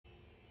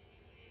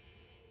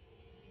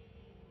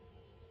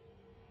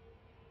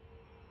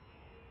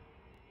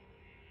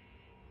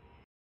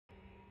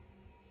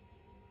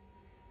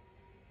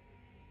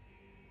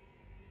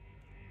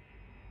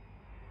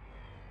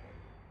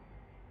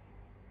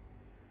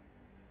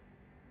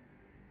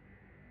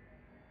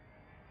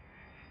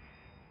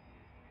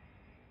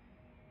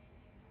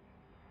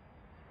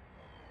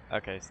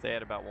Okay, stay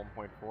at about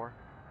 1.4.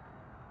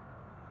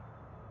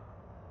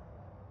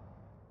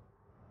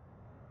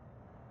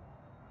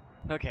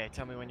 Okay,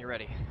 tell me when you're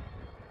ready.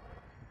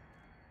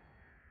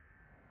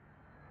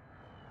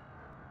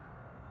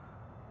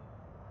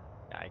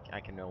 Yeah, I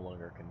can no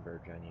longer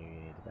converge on you. You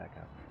need to back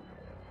up.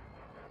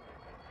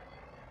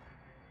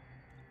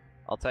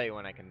 I'll tell you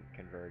when I can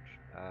converge.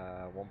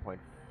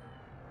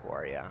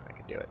 1.4, yeah, I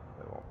can do it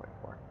at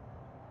 1.4.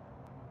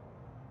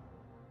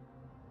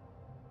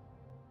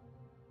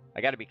 I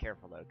gotta be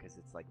careful though, because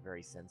it's like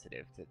very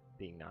sensitive to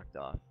being knocked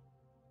off.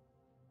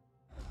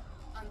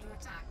 Under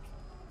attack.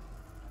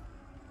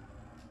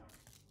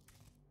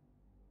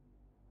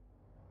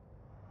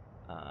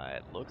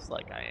 It looks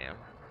like I am.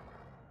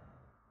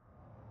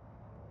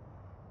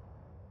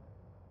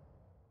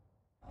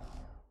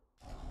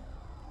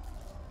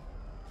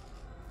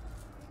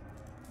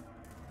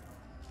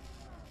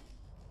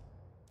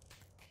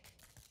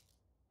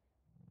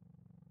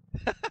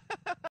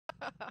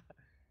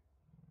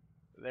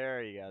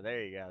 There you go.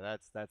 There you go.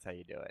 That's how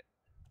you do it.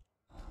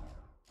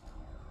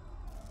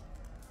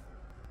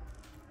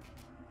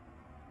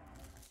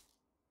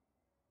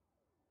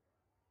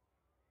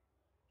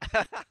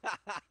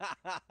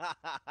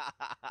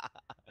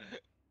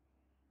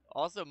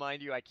 Also,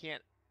 mind you, I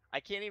can't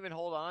even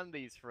hold on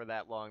these for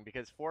that long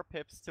because 4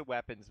 pips to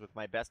weapons with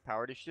my best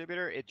power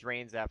distributor, it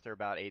drains after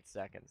about 8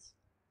 seconds.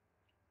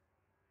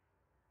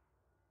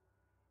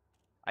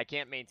 I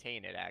can't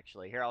maintain it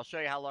actually. Here, I'll show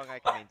you how long I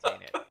can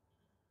maintain it.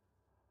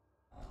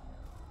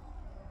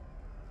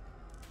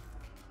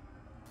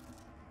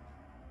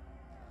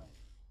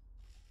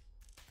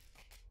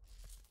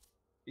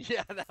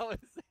 Yeah, that was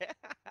it.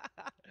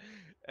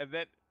 And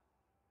then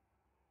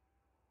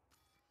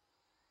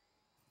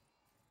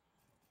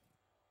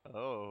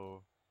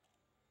oh.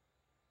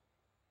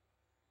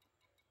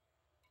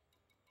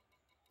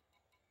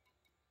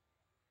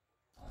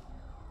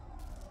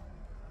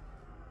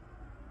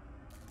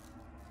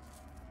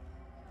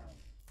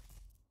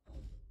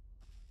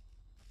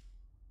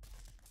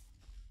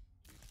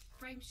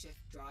 Frameshift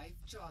drive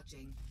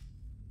charging.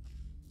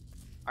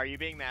 Are you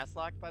being mass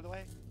locked, by the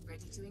way?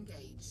 Ready to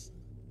engage.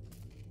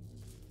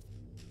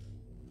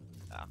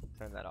 Oh,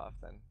 turn that off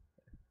then.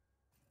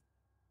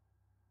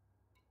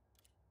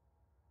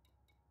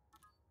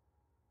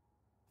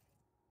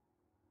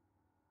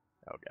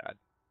 Oh god.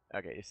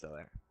 Okay, you're still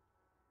there.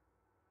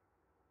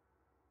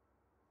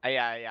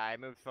 Yeah, I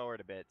moved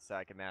forward a bit so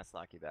I can mass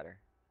lock you better.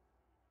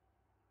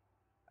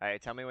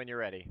 Alright, tell me when you're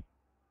ready.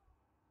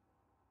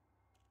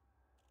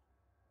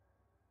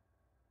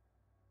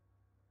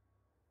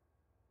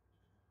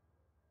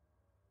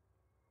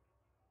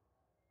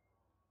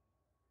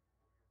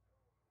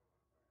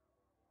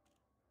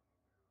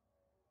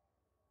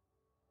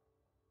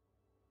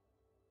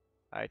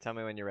 Alright, tell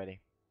me when you're ready.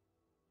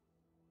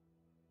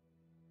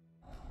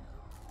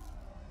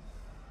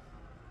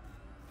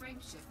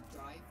 Frameshift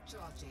drive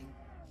charging.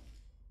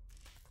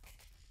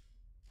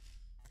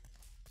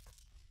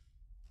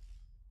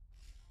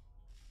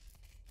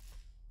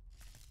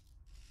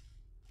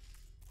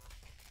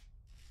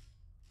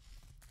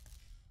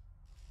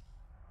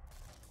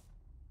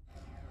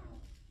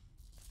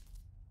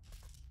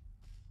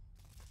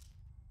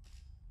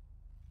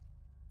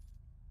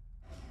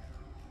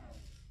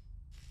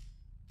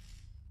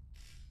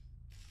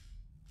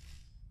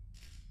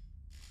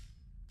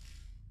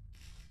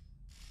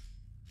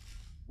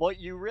 Well,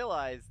 you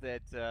realize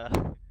that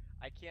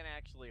I can't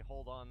actually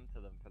hold on to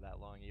them for that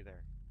long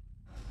either.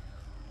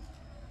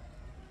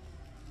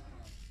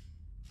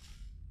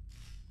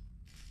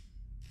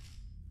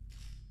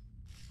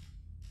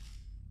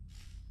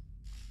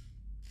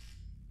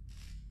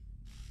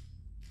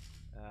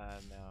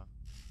 No.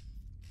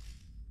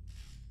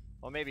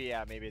 Well, maybe,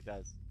 yeah, maybe it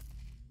does.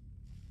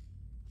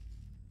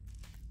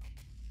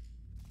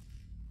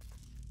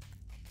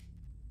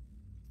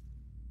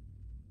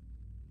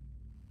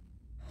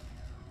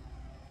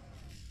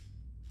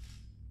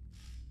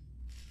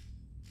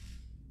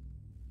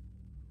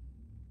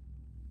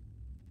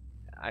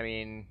 I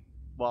mean,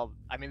 well,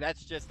 I mean,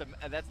 that's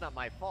not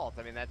my fault.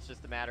 I mean, that's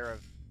just a matter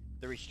of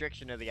the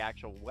restriction of the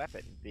actual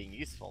weapon being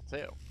useful,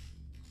 too.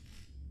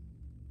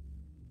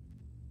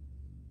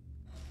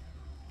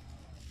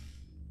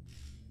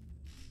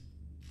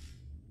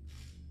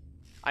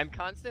 I'm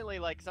constantly,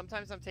 like,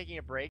 sometimes I'm taking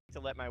a break to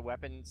let my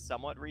weapon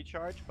somewhat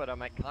recharge, but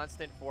I'm at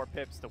constant 4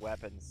 pips to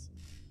weapons.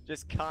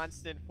 Just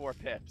constant 4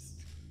 pips.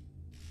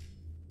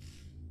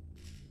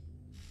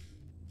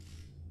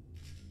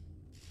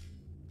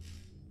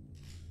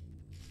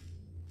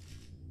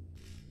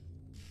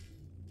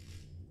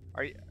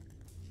 Are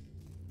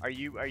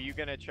you... Are you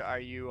gonna are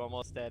you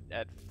almost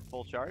at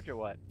full charge or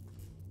what?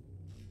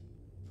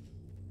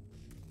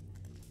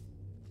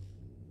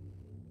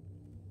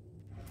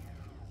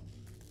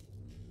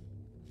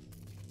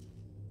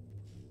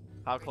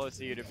 How close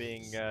are you to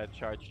being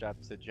charged up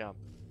to jump?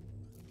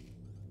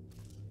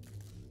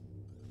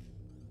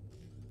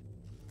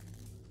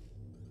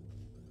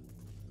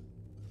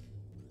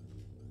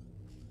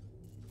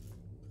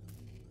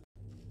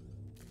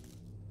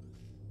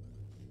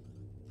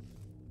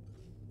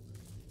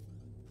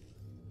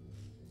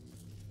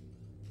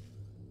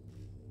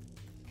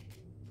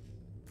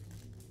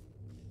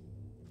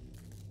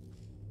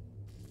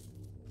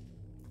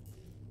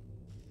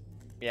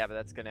 Yeah, but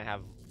that's gonna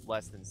have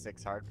less than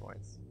 6 hard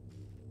points.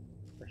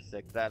 Or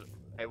 6. That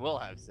it will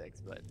have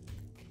 6, but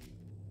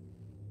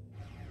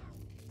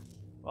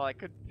well, I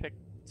could pick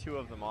 2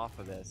 of them off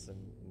of this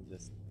and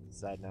just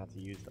decide not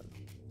to use them.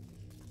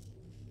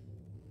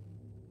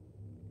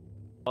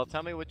 Well,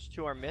 tell me which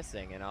 2 are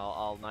missing, and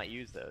I'll not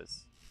use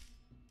those.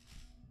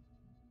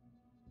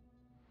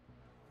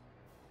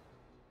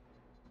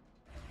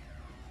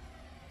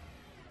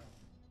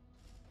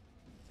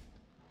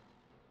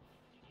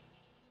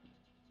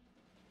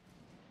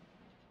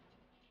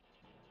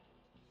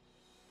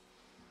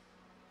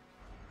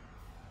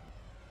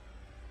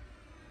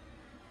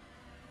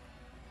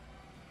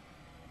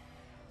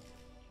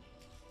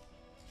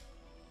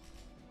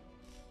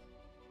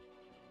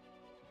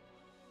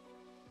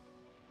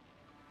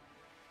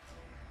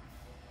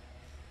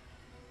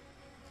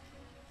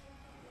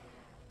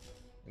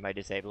 Am I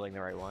disabling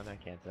the right one? I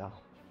can't tell.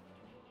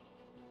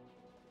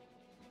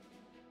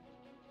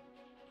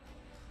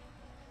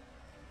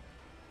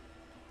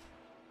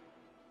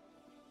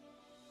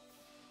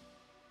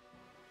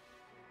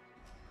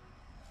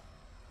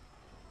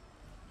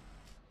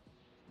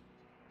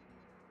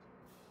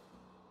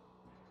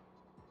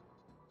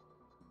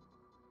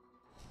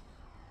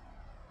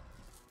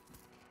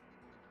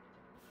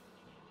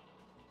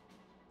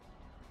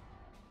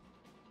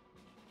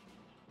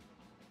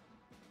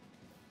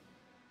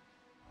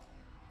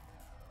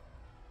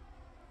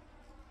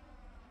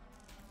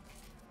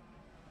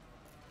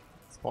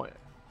 Point.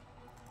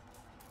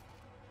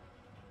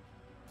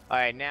 All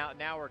right, now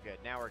we're good.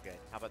 Now we're good.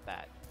 How about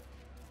that?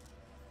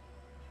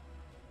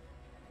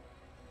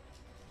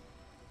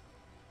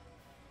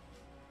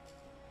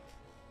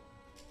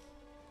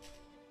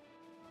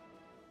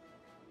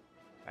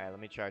 All right, let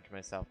me charge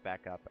myself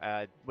back up.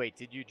 Wait,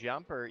 did you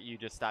jump or you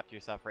just stopped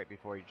yourself right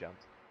before you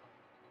jumped?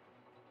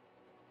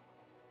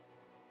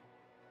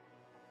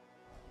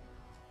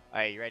 All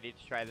right, you ready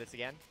to try this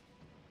again?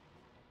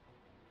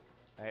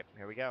 All right,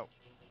 here we go.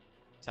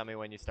 Tell me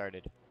when you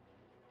started.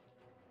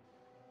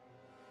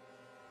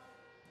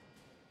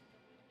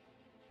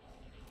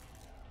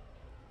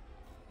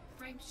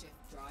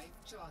 Frameshift drive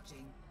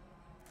charging.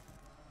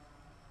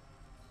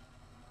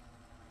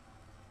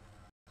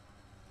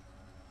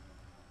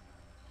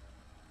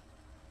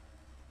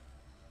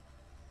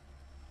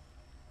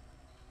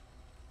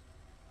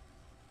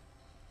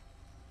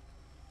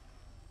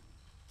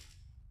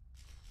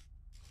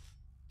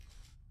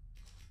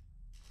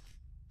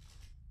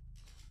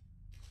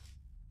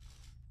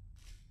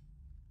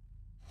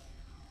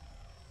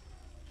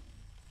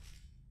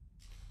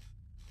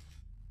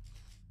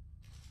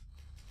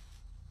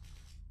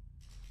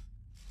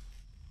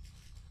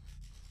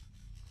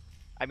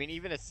 I mean,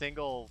 even a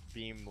single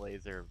beam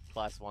laser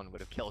 +1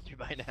 would have killed you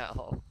by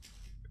now.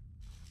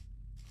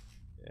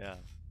 Yeah.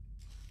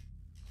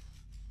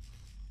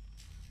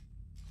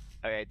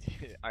 All right,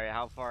 all right.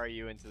 How far are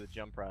you into the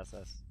jump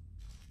process?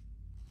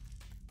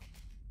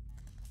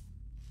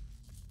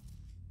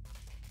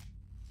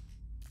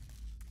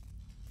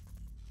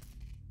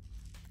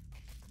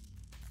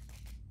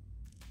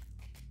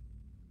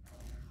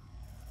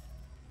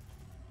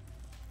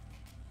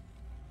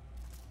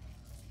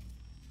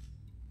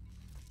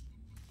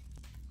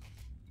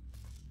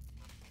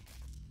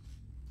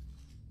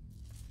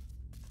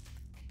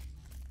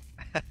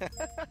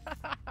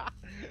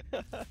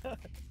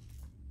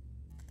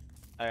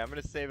 Alright, I'm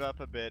gonna save up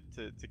a bit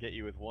to get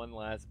you with one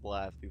last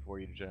blast before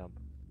you jump.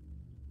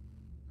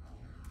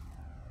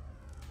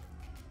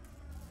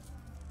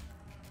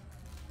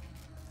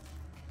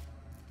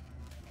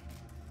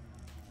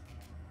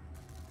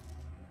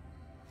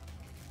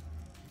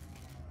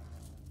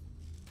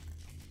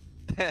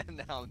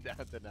 Now I'm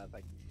down to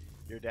nothing.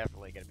 You're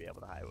definitely gonna be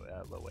able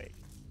to low wake.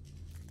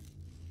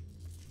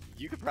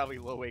 You could probably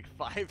low wake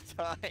 5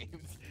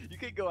 times. You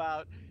could go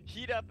out,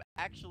 heat up.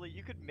 Actually,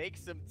 you could make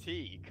some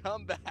tea,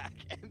 come back,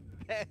 and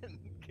then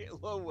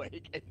get low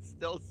wake and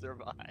still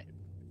survive.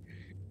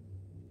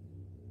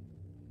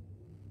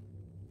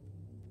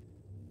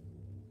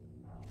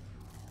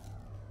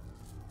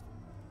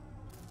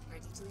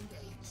 Ready to engage.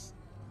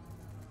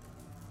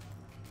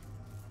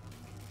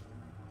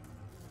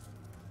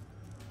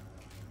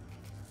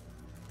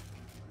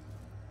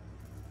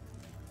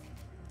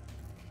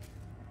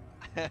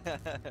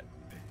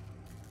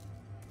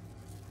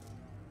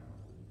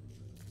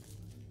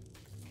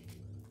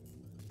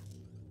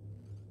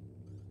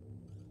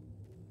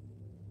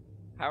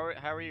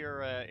 How are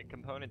your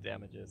component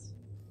damages?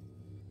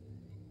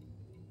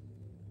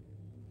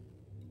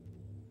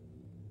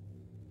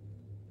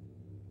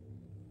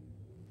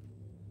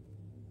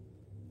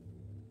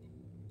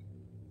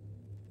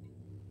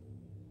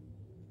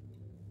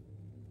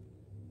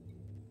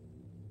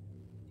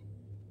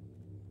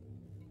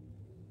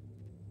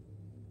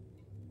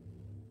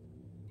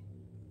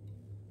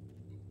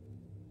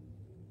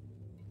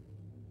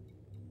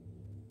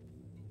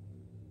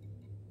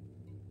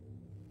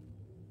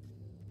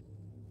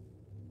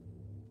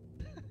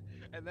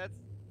 And that's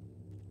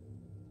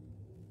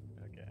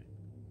okay.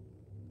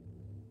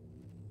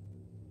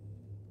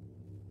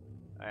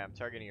 Alright, I'm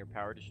targeting your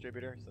power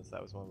distributor since that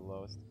was one of the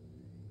lowest.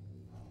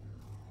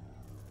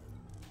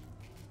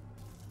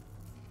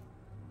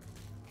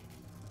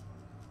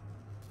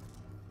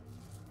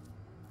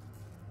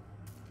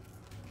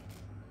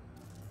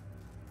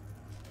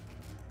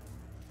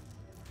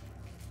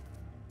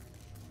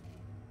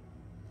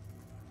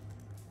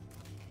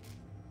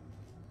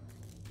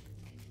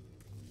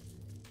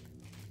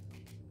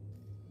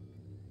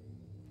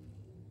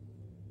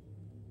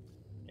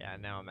 Yeah,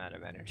 now I'm out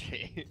of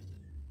energy.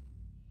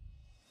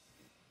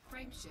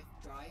 Frameshift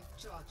drive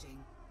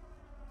charging.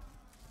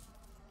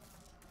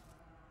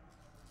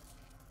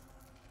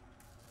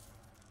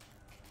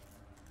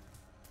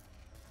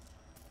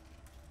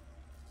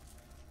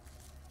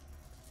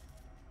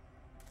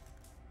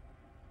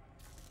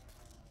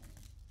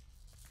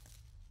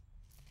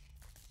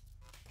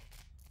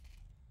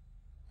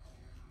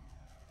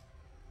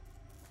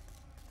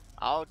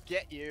 I'll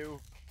get you.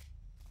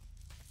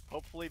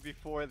 Hopefully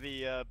before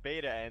the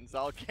beta ends,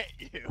 I'll get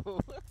you.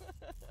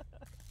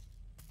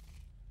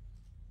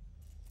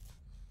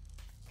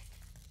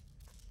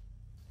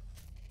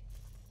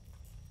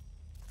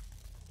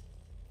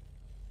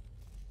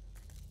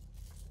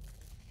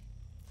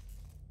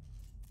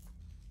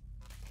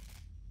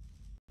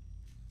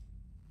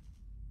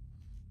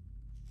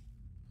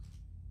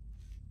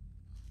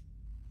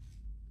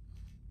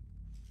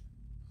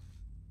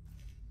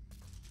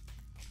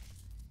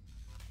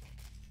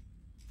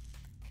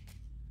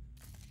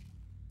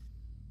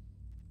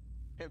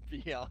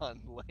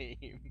 Beyond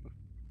lame.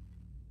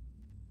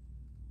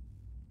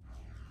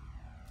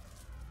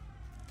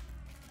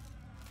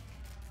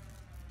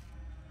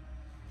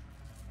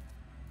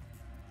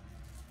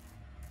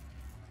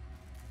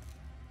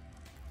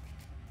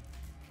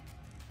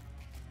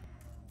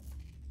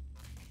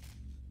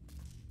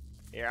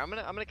 Here, I'm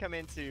gonna come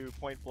into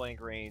point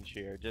blank range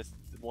here. Just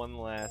one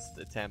last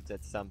attempt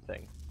at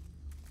something.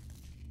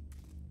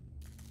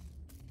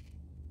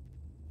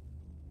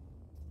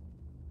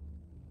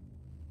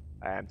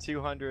 I'm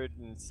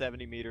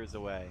 270 meters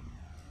away.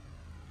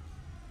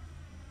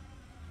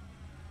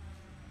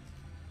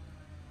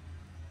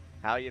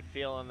 How you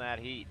feeling that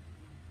heat?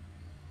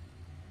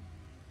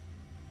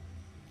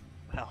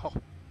 Well,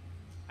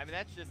 I mean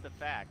that's just a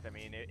fact. I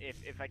mean,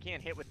 if I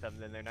can't hit with them,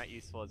 then they're not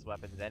useful as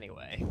weapons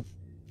anyway.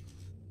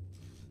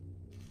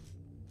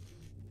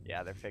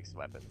 Yeah, they're fixed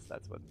weapons.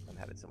 That's what I'm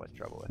having so much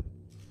trouble with.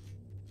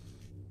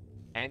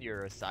 And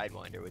you're a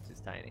Sidewinder, which is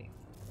tiny.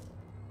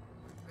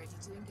 Ready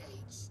to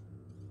engage.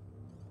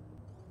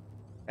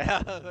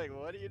 I was like,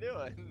 what are you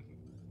doing?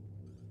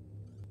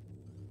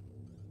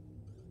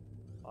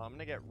 Oh, I'm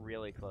gonna get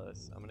really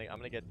close. I'm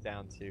gonna get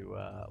down to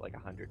like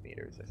 100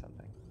 meters or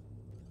something.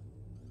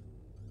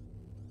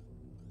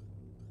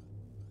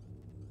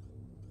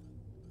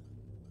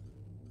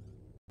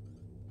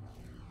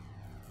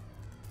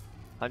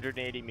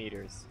 "180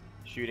 meters.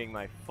 Shooting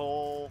my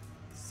full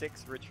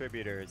 6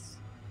 Retributors.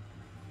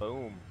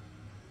 Boom.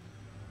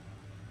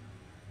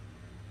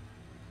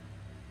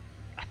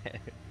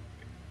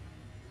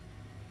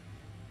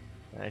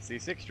 I see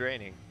 6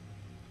 draining.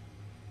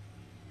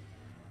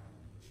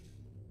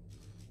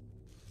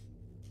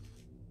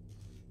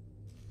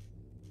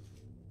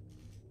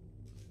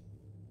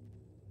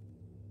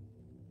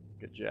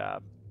 Good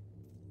job.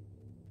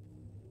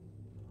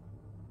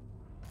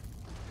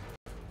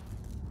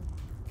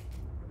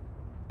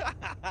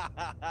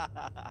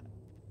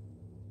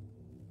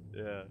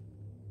 Yeah.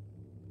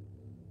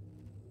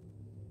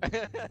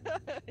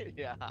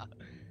 Yeah.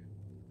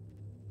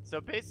 So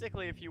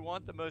basically, if you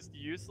want the most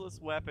useless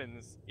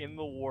weapons in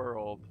the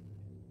world,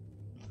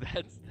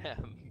 that's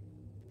them.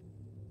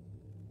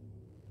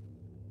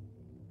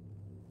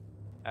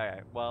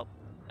 Alright, well,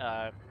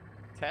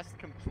 test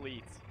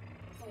complete.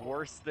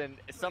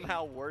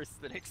 Somehow worse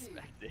than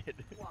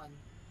expected. 1.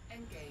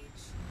 Engage.